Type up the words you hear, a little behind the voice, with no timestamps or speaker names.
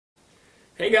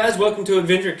Hey guys, welcome to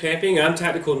Adventure Camping. I'm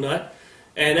Tactical Nut,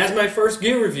 and as my first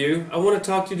gear review, I want to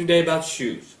talk to you today about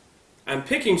shoes. I'm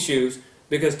picking shoes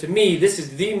because to me, this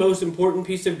is the most important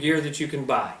piece of gear that you can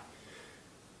buy.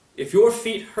 If your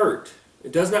feet hurt,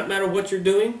 it does not matter what you're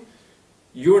doing,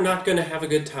 you're not going to have a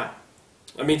good time.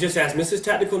 I mean, just ask Mrs.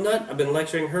 Tactical Nut. I've been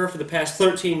lecturing her for the past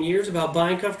 13 years about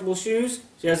buying comfortable shoes.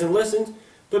 She hasn't listened,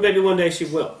 but maybe one day she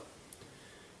will.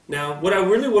 Now, what I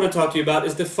really want to talk to you about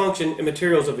is the function and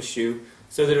materials of a shoe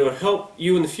so that it will help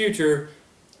you in the future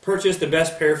purchase the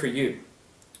best pair for you.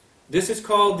 This is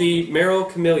called the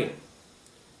Merrell Chameleon.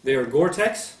 They are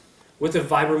Gore-Tex with a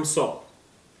Vibram sole.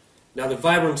 Now, the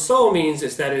Vibram sole means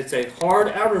is that it's a hard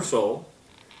outer sole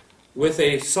with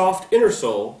a soft inner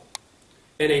sole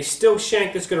and a steel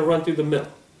shank that's going to run through the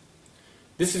middle.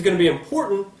 This is going to be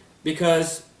important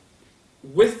because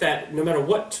with that, no matter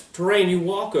what terrain you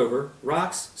walk over,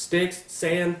 rocks, sticks,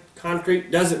 sand,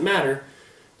 concrete, doesn't matter,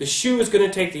 the shoe is going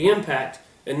to take the impact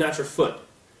and not your foot,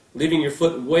 leaving your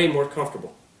foot way more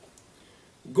comfortable.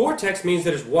 Gore-Tex means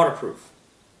that it's waterproof.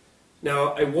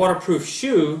 Now, a waterproof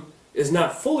shoe is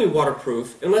not fully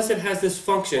waterproof unless it has this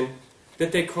function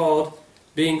that they called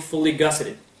being fully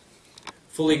gusseted.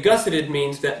 Fully gusseted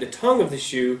means that the tongue of the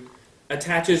shoe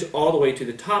attaches all the way to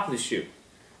the top of the shoe.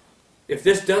 If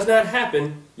this does not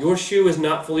happen, your shoe is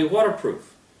not fully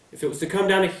waterproof. If it was to come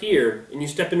down to here and you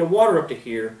step into water up to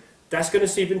here, that's going to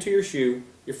seep into your shoe,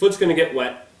 your foot's going to get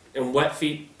wet, and wet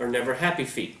feet are never happy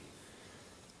feet.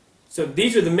 So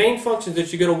these are the main functions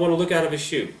that you're going to want to look out of a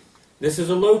shoe. This is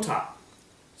a low top.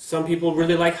 Some people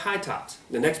really like high tops.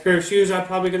 The next pair of shoes I'm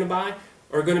probably going to buy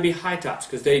are going to be high tops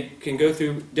because they can go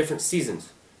through different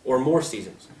seasons or more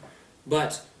seasons.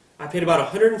 But I paid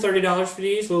about $130 for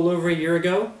these a little over a year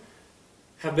ago.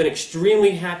 Have been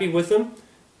extremely happy with them.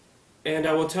 And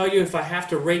I will tell you, if I have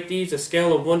to rate these a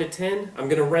scale of 1 to 10, I'm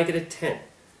going to rank it a 10.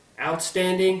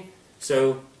 Outstanding.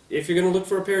 So if you're going to look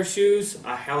for a pair of shoes,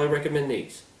 I highly recommend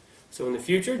these. So in the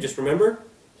future, just remember,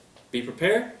 be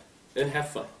prepared and have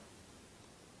fun.